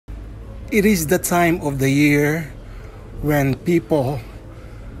It is the time of the year when people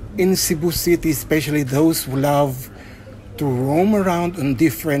in Cebu City, especially those who love to roam around on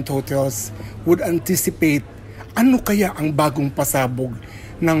different hotels, would anticipate ano kaya ang bagong pasabog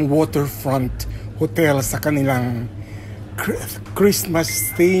ng waterfront hotel sa kanilang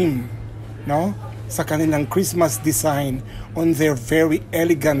Christmas theme, no? Sa kanilang Christmas design on their very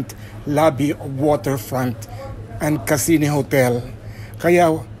elegant lobby of waterfront and casino hotel.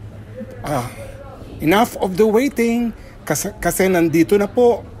 Kaya enough of the waiting kasi nandito na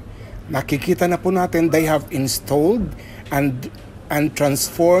po. Nakikita na po natin they have installed and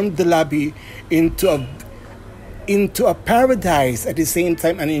transformed the lobby into a paradise, at the same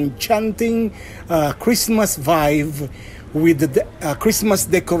time an enchanting Christmas vibe with the Christmas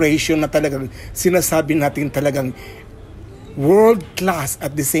decoration na talagang sinasabi natin talagang world class,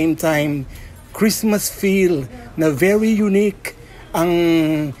 at the same time Christmas feel na very unique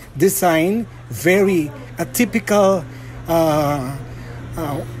ang design, very typical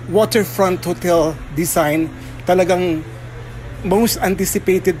waterfront hotel design. Talagang most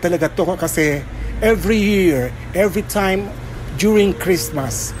anticipated talaga to kasi every year, every time during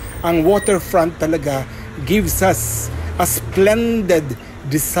Christmas, ang waterfront talaga gives us a splendid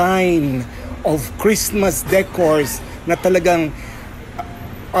design of Christmas decors na talagang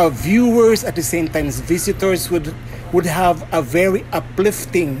viewers, at the same time visitors would have a very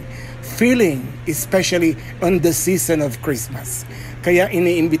uplifting feeling, especially on the season of Christmas. Kaya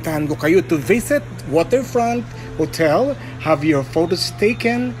iniimbitahan ko kayo to visit Waterfront Hotel, have your photos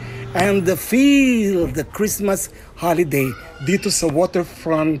taken, and feel the Christmas holiday dito sa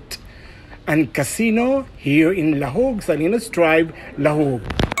Waterfront and Casino here in Lahog, Salinas Drive, Lahog.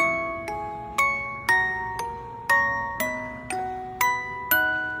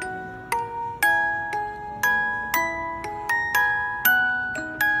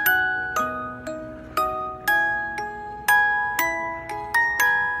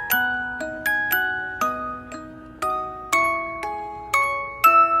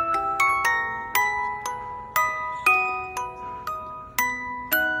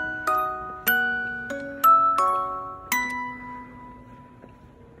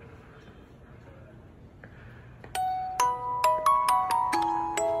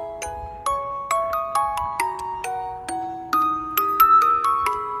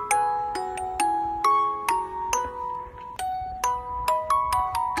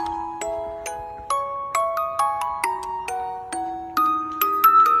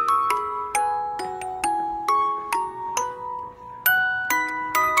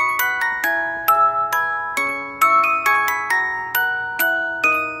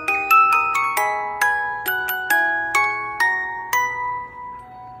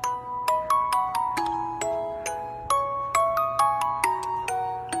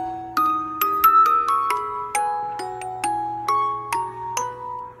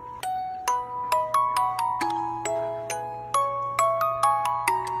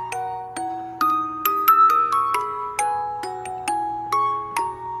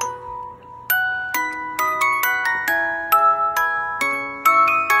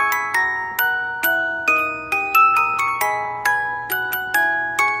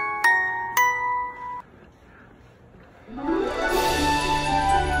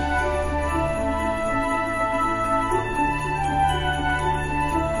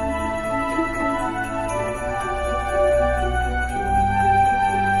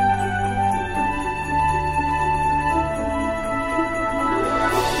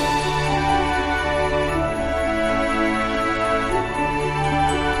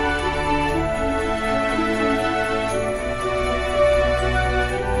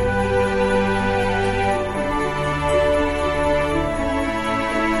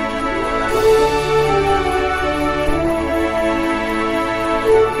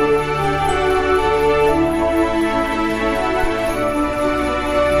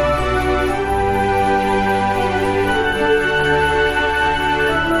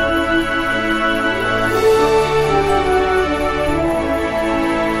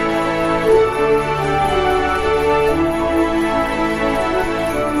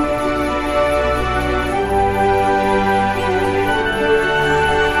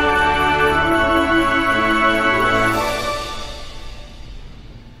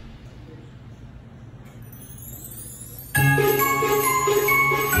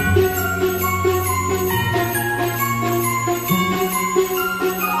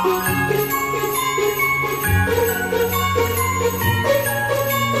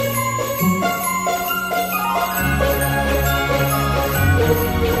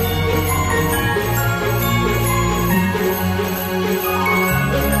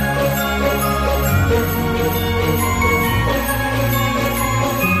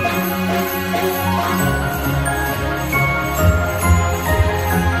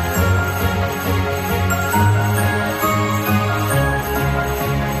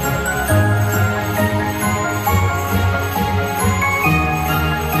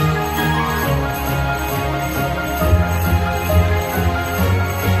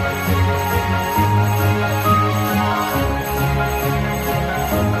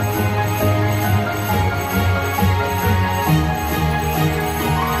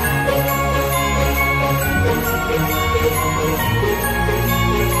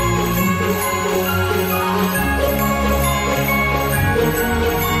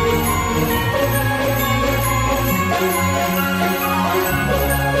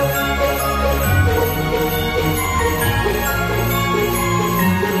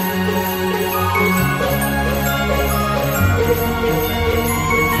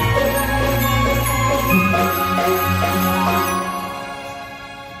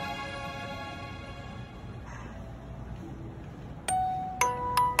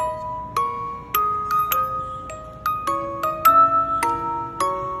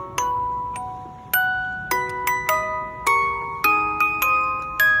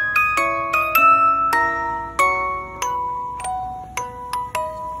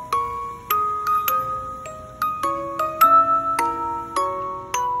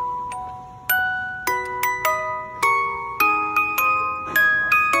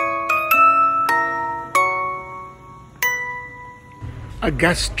 a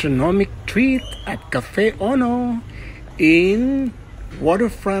gastronomic treat at Cafe Ono in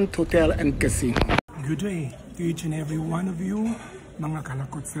Waterfront Hotel and Casino. Good day to each and every one of you, mga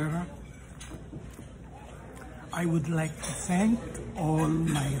kalakotsera. I would like to thank all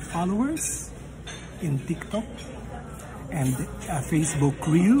my followers in TikTok and Facebook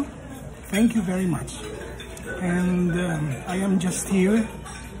Reel. Thank you very much. And I am just here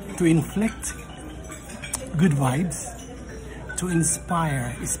to inflict good vibes, to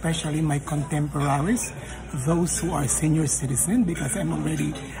inspire especially my contemporaries, those who are senior citizen, because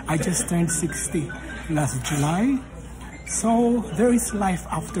I just turned 60 last July. So there is life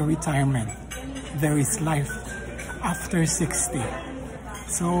after retirement. There is life after 60.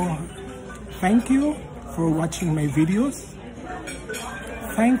 So thank you for watching my videos.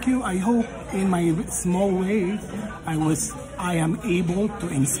 Thank you. I hope in my small way I am able to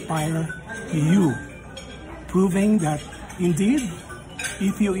inspire you, proving that indeed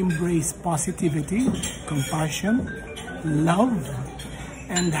if you embrace positivity, compassion, love,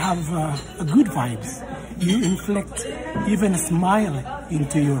 and have a good vibes, you inflict even a smile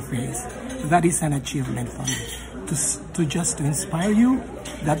into your face. That is an achievement for me. To just inspire you,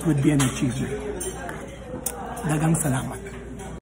 that would be an achievement. Dagang salamat.